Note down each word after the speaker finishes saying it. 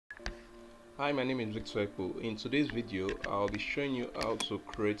Hi, my name is Victor. In today's video, I'll be showing you how to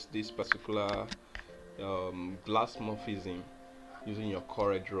create this particular glass morphism using your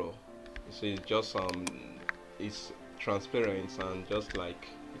Corel draw. So it's just it's transparent and just like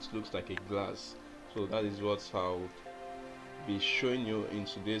it looks like a glass. So that is what I'll be showing you in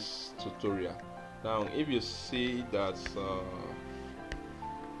today's tutorial. Now, if you see that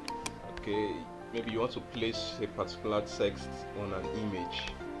okay, maybe you want to place a particular text on an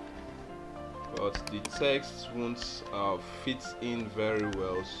image, but the text won't fit in very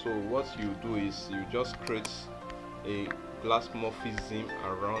well. So what you do is you just create a glass morphism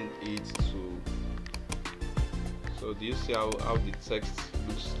around it so do you see how the text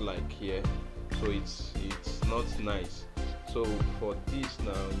looks like here? So it's not nice. So for this,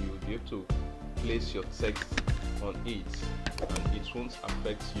 now you'll be able to place your text on it and it won't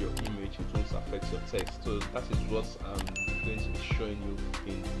affect your image, it won't affect your text. So that is what I'm going to be showing you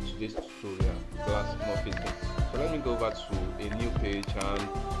in today's tutorial, glass morphism. So let me go over to a new page, and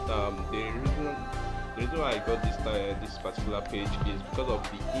the reason why I got this particular page is because of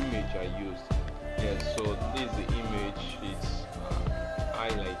the image I used. Yes, so this is the image. It's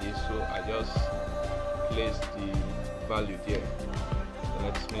high like this, so I just placed the value there.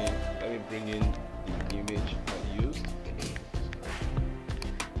 So let me bring in the image I used.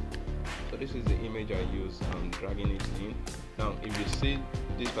 So this is the image I used. I'm dragging it in. Now if you see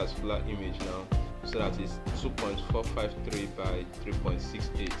this particular image now, so that is 2.453 by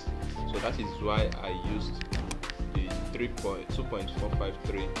 3.68. So that is why I used the 2.453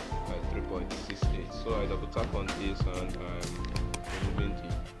 by 3.68. So I double tap on this and I'm removing the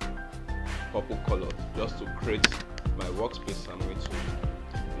purple color just to create my workspace I'm going to be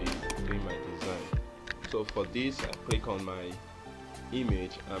doing my design. So for this, I click on my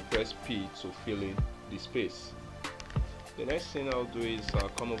image and press P to fill in the space. The next thing I'll do is I'll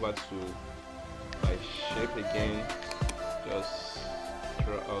come over to my shape again, just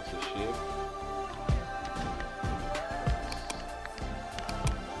draw out the shape.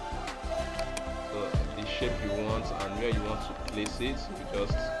 So the shape you want and where you want to place it, you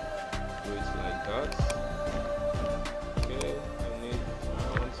just do it like that. Okay,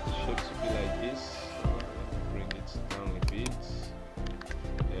 I want the shape to be like this. Bring it down a bit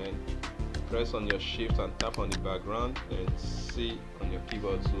and press on your shift and tap on the background and C on your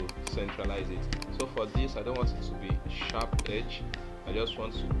keyboard to centralize it. So for this, I don't want it to be a sharp edge, I just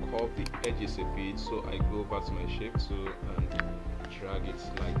want to curve the edges a bit. So I go back to my shape tool and drag it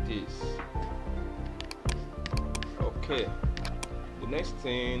like this. Okay, the next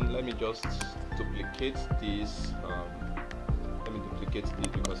thing, let me just duplicate this. Let me duplicate this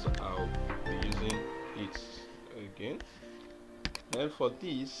because I'll be using it again. And for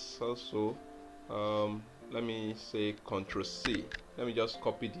this also, let me say Ctrl C. Let me just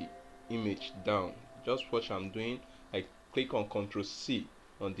copy the image down. Just watch I'm doing. I click on Ctrl C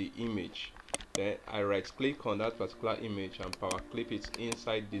on the image, then I right click on that particular image and power clip it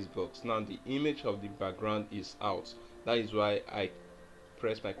inside this box. Now the image of the background is out. That is why I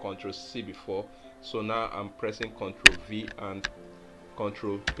pressed my Ctrl C before. So now I'm pressing Ctrl V and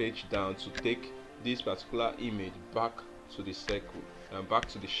Ctrl page down to take this particular image back to the circle and back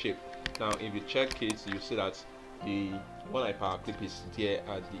to the shape. Now if you check it, you see that the one I power clip is there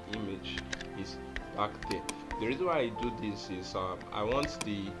and the image is back there. The reason why I do this is I want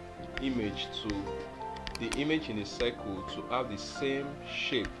the image in the circle to have the same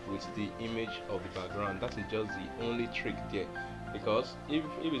shape with the image of the background. That is just the only trick there, because if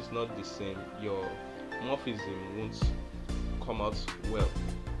it's not the same, your morphism won't come out well.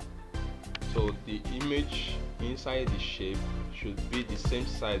 So the image inside the shape should be the same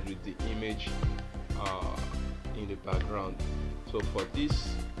size with the image in the background. So for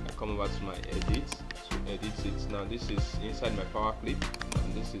this, I come over to my edit to edit it. Now this is inside my power clip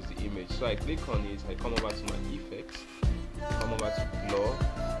and this is the image. So I click on it, I come over to my effects, come over to blur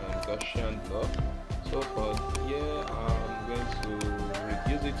and Gaussian blur. So for here, I'm going to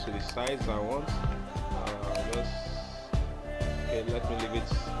reduce it to the size I want. Okay, let me leave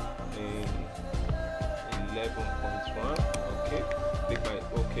it in 11.1. Okay, click my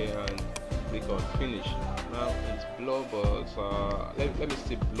OK and click on finish. Now it's blur, but let me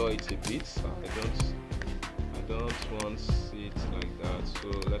still blur it a bit. I don't want it like that, so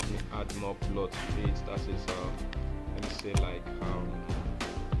let me add more blur to it. That is let me say like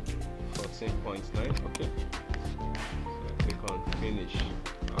 14.9. okay, so I click on finish.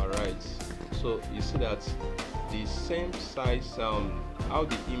 Alright, so you see that the same size, how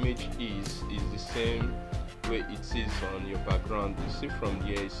the image is the same way it is on your background. You see from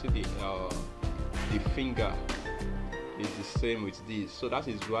here, you see the finger is the same with this. So that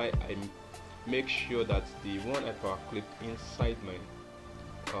is why make sure that the one I power clipped inside my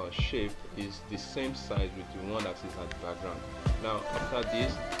shape is the same size with the one that is at the background. Now after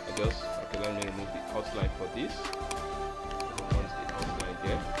this, let me remove the outline for this. I want the outline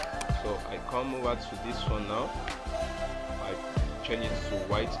there. So I come over to this one now. I change it to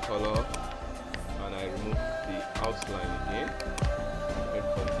white color and I remove the outline again. And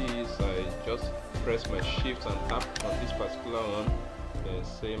for this, I just press my shift and tap on this particular one, then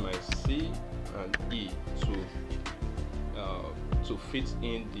say my C and E to fit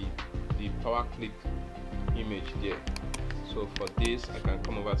in the power clip image there. So for this, I can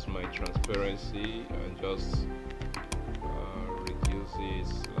come over to my transparency and just reduce it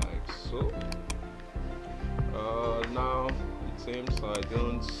like so. Now it seems I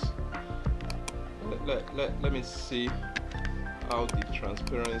don't. Let me see how the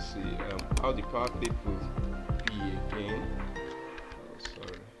transparency, how the power clip will be again.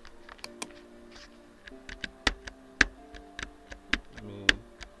 Sorry.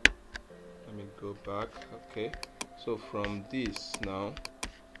 Let me go back. Okay. So from this now,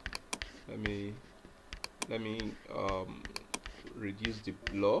 let me reduce the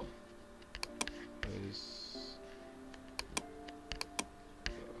blur.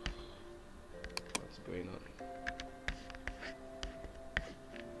 What's going on?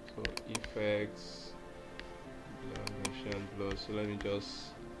 So effects, blur. So let me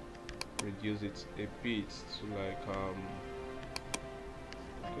just reduce it a bit to like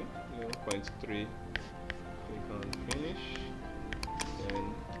okay, 0.3. Click on finish, then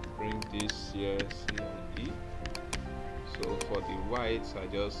bring this here, C and E. So for the whites, I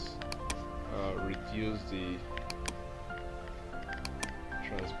just reduce the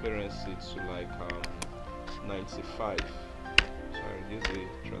transparency to like 95. So I reduce the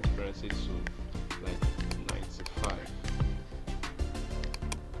transparency to like 95.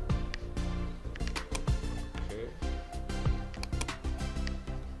 Okay.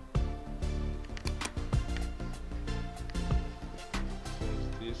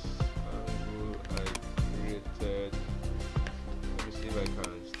 This angle I created, let me see if I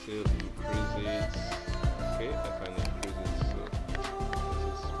can still increase it. Okay, I can increase it, so this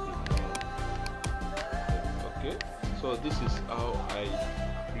is more. Okay, so this is how I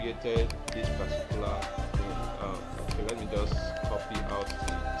created this particular thing. Okay, let me just copy out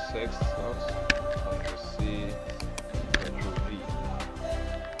the text out and you see Control V.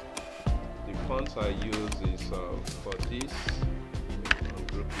 The font I use is for this.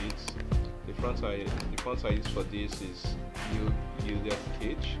 Group it. The font I use for this is Juliet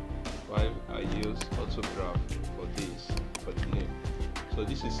Cage, while I use Autograph for this, for the name. So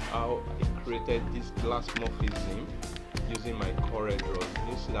this is how I created this glass morphism using my Corel draw.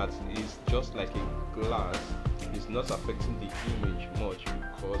 You see that it's just like a glass. It's not affecting the image much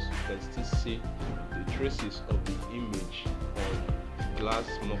because you can still see the traces of the image on the glass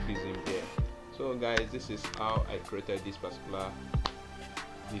morphism there. So guys, this is how I created this particular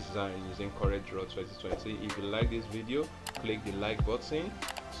design using Corel Draw 2020. If you like this video, click the like button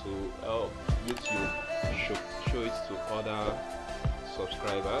to help YouTube show it to other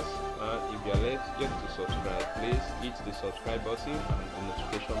subscribers. And if you are yet to subscribe, please hit the subscribe button and the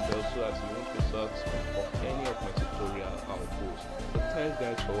notification bell so that you won't miss out of any of my tutorial I'll post. So thanks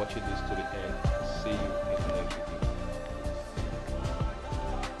guys for watching this to the end. See you in the next video.